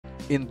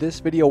In this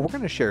video, we're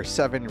going to share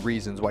 7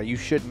 reasons why you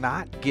should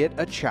not get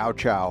a Chow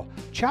Chow.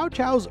 Chow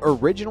Chows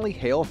originally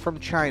hail from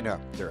China.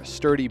 They're a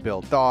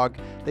sturdy-built dog.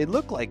 They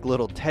look like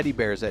little teddy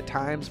bears at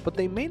times, but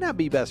they may not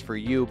be best for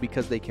you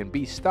because they can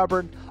be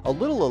stubborn, a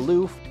little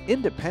aloof,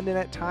 independent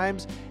at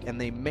times,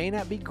 and they may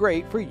not be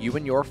great for you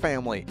and your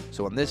family.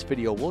 So in this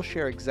video, we'll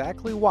share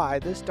exactly why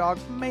this dog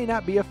may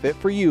not be a fit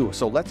for you.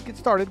 So let's get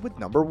started with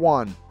number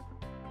 1.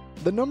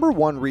 The number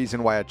 1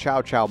 reason why a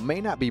Chow Chow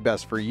may not be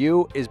best for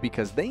you is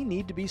because they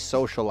need to be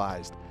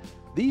socialized.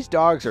 These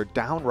dogs are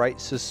downright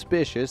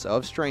suspicious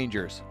of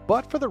strangers,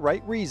 but for the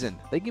right reason.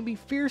 They can be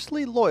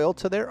fiercely loyal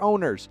to their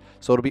owners,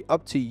 so it'll be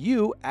up to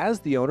you as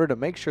the owner to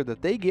make sure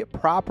that they get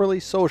properly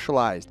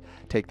socialized.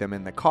 Take them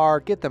in the car,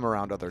 get them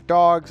around other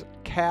dogs,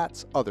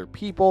 cats, other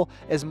people,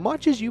 as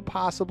much as you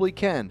possibly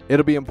can.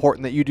 It'll be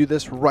important that you do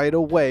this right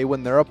away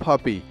when they're a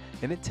puppy.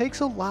 And it takes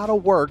a lot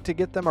of work to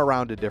get them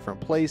around to different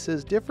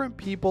places, different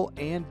people,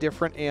 and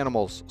different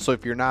animals. So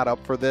if you're not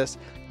up for this,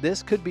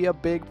 this could be a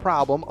big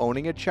problem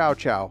owning a Chow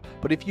Chow.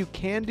 But if you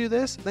can do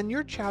this, then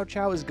your Chow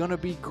Chow is going to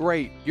be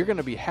great. You're going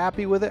to be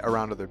happy with it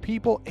around other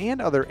people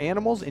and other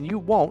animals, and you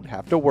won't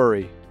have to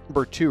worry.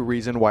 Number 2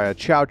 reason why a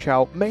Chow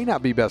Chow may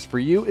not be best for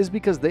you is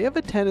because they have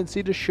a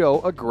tendency to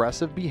show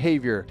aggressive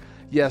behavior.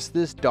 Yes,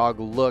 this dog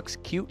looks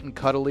cute and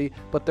cuddly,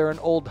 but they're an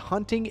old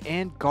hunting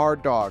and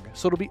guard dog.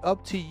 So it'll be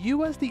up to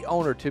you as the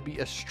owner to be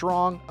a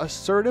strong,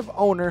 assertive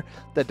owner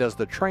that does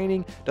the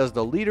training, does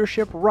the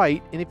leadership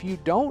right, and if you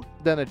don't,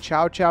 then a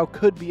Chow Chow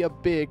could be a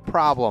big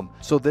problem.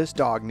 So this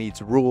dog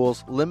needs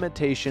rules,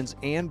 limitations,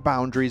 and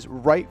boundaries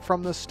right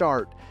from the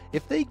start.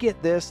 If they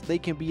get this, they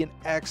can be an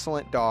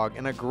excellent dog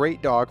and a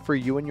great dog for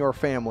you and your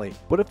family.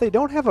 But if they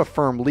don't have a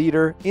firm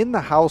leader in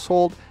the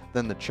household,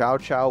 then the Chow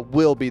Chow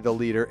will be the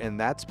leader, and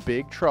that's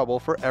big trouble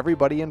for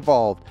everybody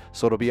involved.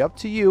 So it'll be up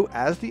to you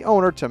as the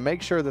owner to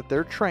make sure that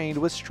they're trained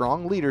with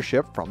strong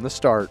leadership from the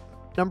start.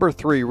 Number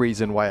 3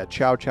 reason why a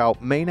Chow Chow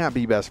may not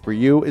be best for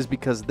you is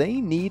because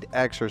they need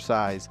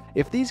exercise.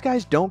 If these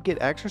guys don't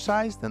get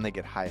exercise, then they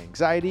get high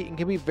anxiety and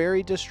can be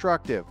very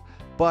destructive.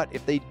 But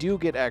if they do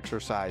get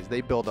exercise,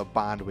 they build a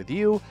bond with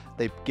you,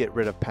 they get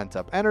rid of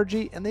pent-up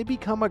energy, and they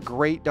become a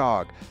great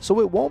dog. So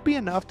it won't be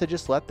enough to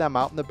just let them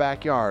out in the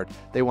backyard.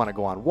 They want to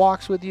go on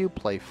walks with you,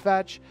 play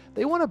fetch.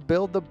 They want to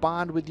build the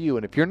bond with you.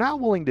 And if you're not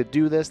willing to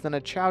do this, then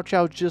a Chow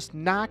Chow is just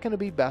not going to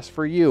be best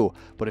for you.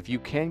 But if you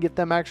can get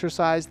them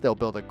exercise, they'll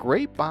build a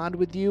great bond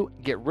with you,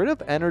 get rid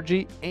of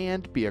energy,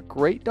 and be a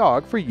great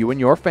dog for you and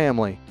your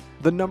family.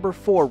 The number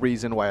 4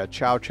 reason why a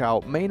Chow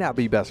Chow may not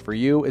be best for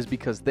you is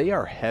because they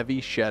are heavy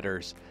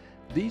shedders.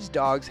 These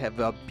dogs have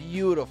a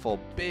beautiful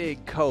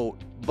big coat,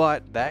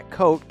 but that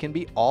coat can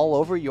be all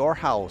over your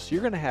house.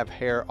 You're going to have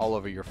hair all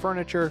over your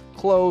furniture,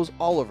 clothes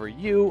all over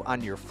you,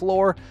 on your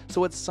floor,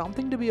 so it's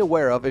something to be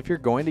aware of if you're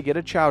going to get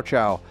a Chow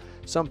Chow.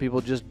 Some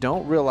people just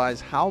don't realize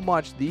how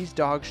much these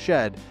dogs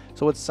shed,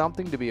 so it's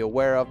something to be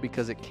aware of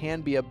because it can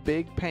be a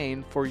big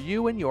pain for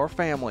you and your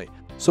family.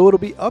 So it'll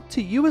be up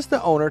to you as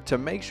the owner to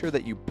make sure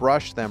that you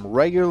brush them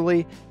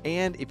regularly,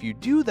 and if you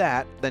do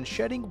that, then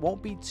shedding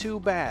won't be too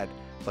bad.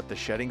 But the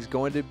shedding's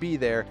going to be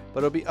there, but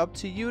it'll be up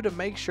to you to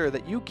make sure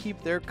that you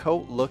keep their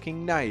coat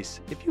looking nice.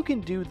 If you can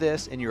do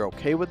this and you're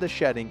okay with the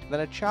shedding,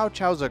 then a Chow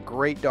Chow's a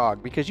great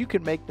dog because you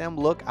can make them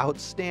look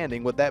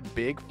outstanding with that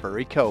big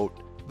furry coat.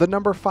 The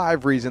number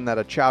 5 reason that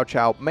a Chow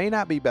Chow may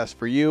not be best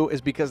for you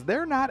is because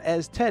they're not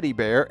as teddy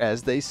bear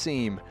as they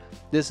seem.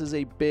 This is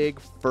a big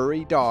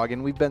furry dog,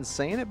 and we've been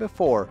saying it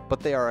before, but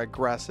they are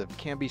aggressive,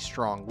 can be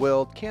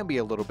strong-willed, can be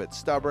a little bit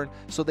stubborn,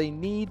 so they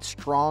need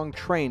strong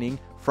training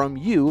from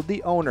you,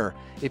 the owner.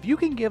 If you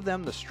can give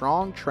them the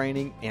strong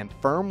training and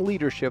firm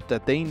leadership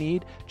that they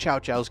need, Chow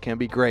Chows can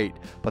be great.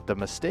 But the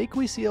mistake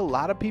we see a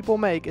lot of people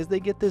make is they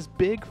get this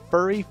big,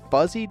 furry,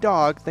 fuzzy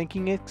dog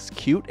thinking it's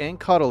cute and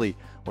cuddly,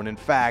 when in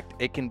fact,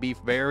 it can be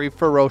very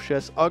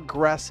ferocious,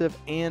 aggressive,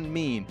 and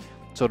mean.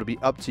 So it'll be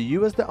up to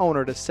you as the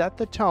owner to set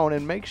the tone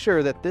and make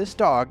sure that this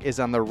dog is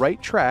on the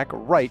right track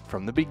right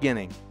from the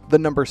beginning. The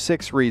number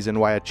 6 reason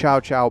why a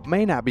Chow Chow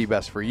may not be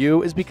best for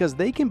you is because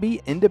they can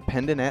be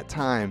independent at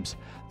times.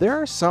 There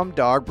are some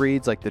dog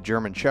breeds like the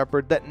German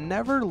Shepherd that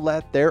never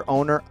let their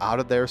owner out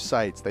of their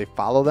sights. They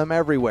follow them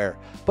everywhere,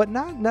 but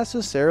not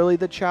necessarily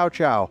the Chow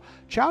Chow.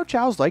 Chow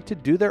Chows like to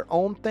do their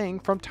own thing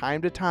from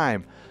time to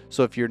time.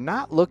 So if you're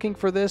not looking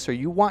for this, or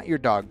you want your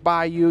dog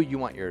by you, you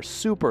want your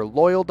super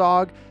loyal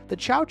dog, the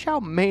Chow Chow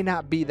may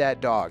not be that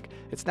dog.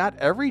 It's not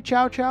every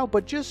Chow Chow,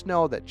 but just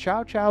know that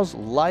Chow Chows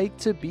like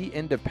to be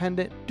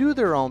independent, do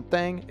their own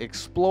thing,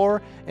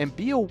 explore, and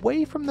be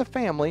away from the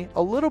family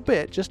a little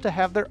bit just to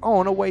have their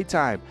own away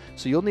time.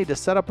 So you'll need to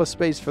set up a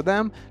space for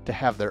them to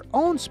have their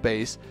own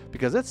space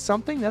because it's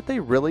something that they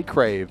really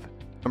crave.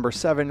 Number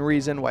 7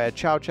 reason why a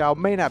Chow Chow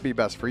may not be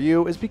best for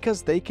you is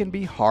because they can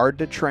be hard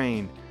to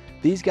train.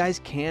 These guys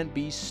can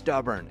be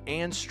stubborn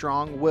and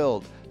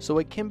strong-willed, so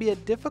it can be a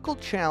difficult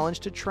challenge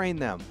to train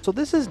them. So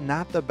this is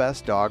not the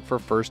best dog for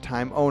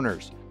first-time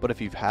owners. But if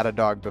you've had a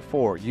dog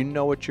before, you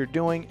know what you're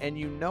doing, and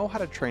you know how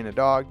to train a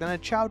dog, then a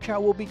Chow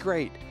Chow will be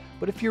great.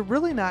 But if you're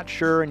really not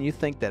sure and you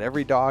think that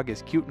every dog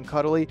is cute and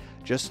cuddly,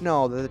 just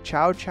know that the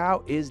Chow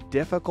Chow is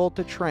difficult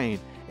to train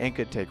and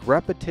could take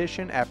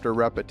repetition after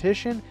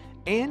repetition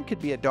and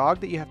could be a dog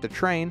that you have to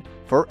train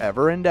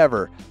forever and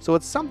ever. So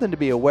it's something to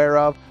be aware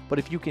of, but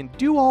if you can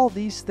do all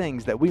these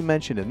things that we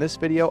mentioned in this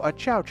video, a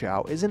Chow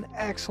Chow is an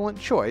excellent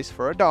choice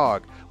for a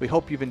dog. We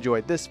hope you've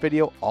enjoyed this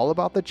video all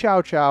about the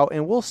Chow Chow,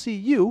 and we'll see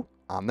you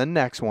on the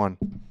next one.